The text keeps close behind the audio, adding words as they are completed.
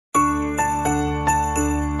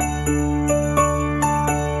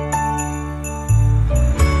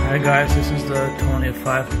guys, this is the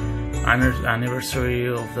 25th anniversary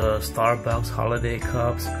of the Starbucks holiday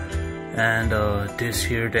cups, and this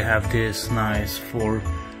year they have this nice 4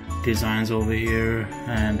 designs over here,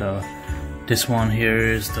 and this one here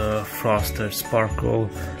is the frosted sparkle.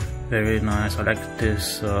 Very nice. I like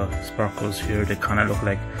this sparkles here. They kind of look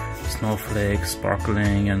like snowflakes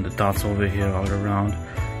sparkling, and the dots over here all around.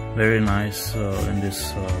 Very nice in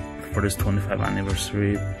this for this 25th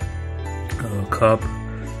anniversary cup.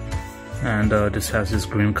 And this has this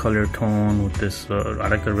green color tone with this I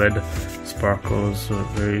like the red sparkles.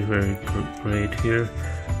 Very great here.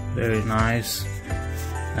 Very nice.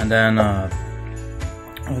 And then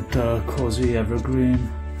with the cozy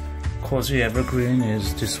evergreen. Cozy evergreen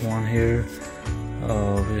is this one here.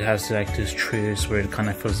 It has like these trees where it kind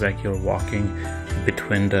of feels like you're walking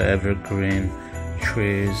between the evergreen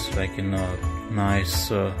trees, like in a nice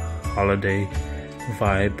holiday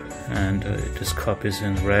vibe. And this cup is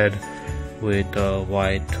in red with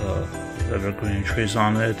white evergreen trees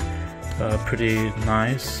on it. Pretty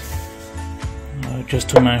nice. Just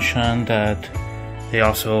to mention that they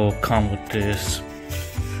also come with this,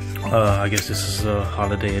 I guess this is a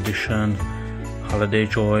holiday edition, Holiday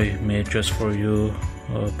Joy, made just for you.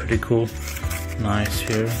 Pretty cool. Nice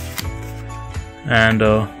here. And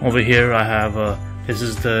over here I have this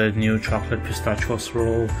is the new chocolate pistachio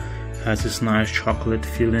roll. Has this nice chocolate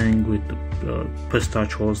filling with the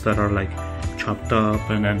pistachios that are like chopped up.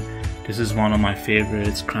 And then this is one of my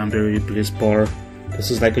favorites, cranberry bliss bar. This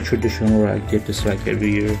is like a tradition where I get this like every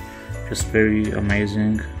year. Just very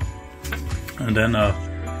amazing. And then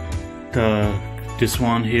this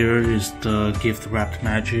one here is the gift wrapped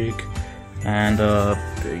magic, and the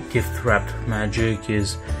gift wrapped magic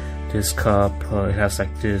is this cup. It has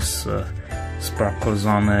like this sparkles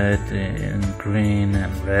on it in green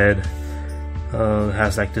and red. It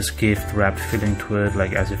has like this gift wrapped feeling to it,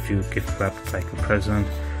 like as if you gift wrapped like a present.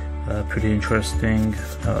 Pretty interesting.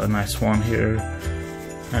 A nice one here.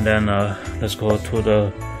 And then let's go to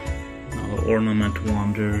the Ornament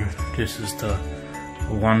Wonder. This is the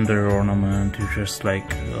Wonder ornament. You're just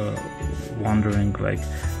like wondering like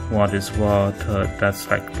what is what. That's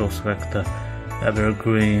like those like the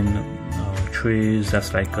evergreen trees.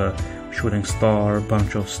 That's like a shooting star,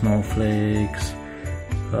 bunch of snowflakes,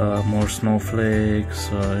 more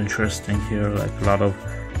snowflakes. Interesting here, like a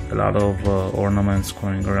lot of ornaments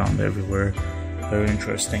going around everywhere. Very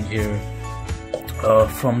interesting here.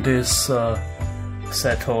 From this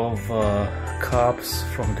set of cups,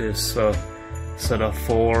 from this set of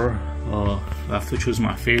 4, I have to choose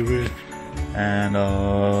my favorite. And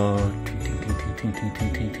I'm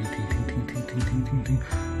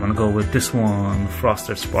gonna go with this one,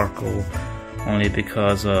 Frosted Sparkle, only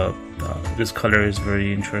because this color is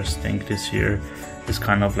very interesting this year. It's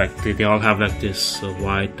kind of like they all have like this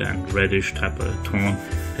white and reddish type of tone.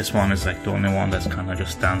 This one is like the only one that's kind of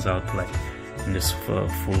just stands out, like in this full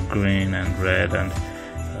green and red. And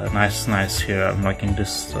nice here. I'm liking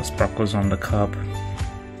this sparkles on the cup.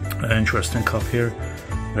 Interesting cup here.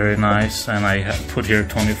 Very nice. And I have put here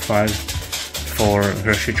 25 for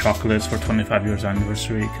Hershey chocolates for 25 years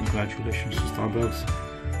anniversary. Congratulations to Starbucks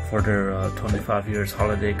for their 25 years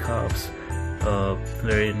holiday cups.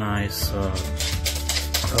 Very nice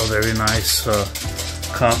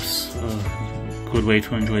cups. Good way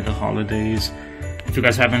to enjoy the holidays. If you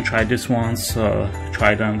guys haven't tried this once,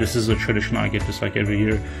 try them. This is a tradition. I get this like every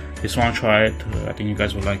year. This one, try it. I think you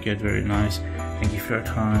guys will like it. Very nice. Thank you for your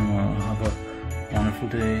time. Have a wonderful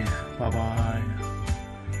day. Bye bye.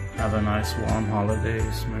 Have a nice warm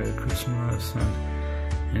holidays. Merry Christmas, and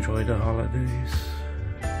enjoy the holidays.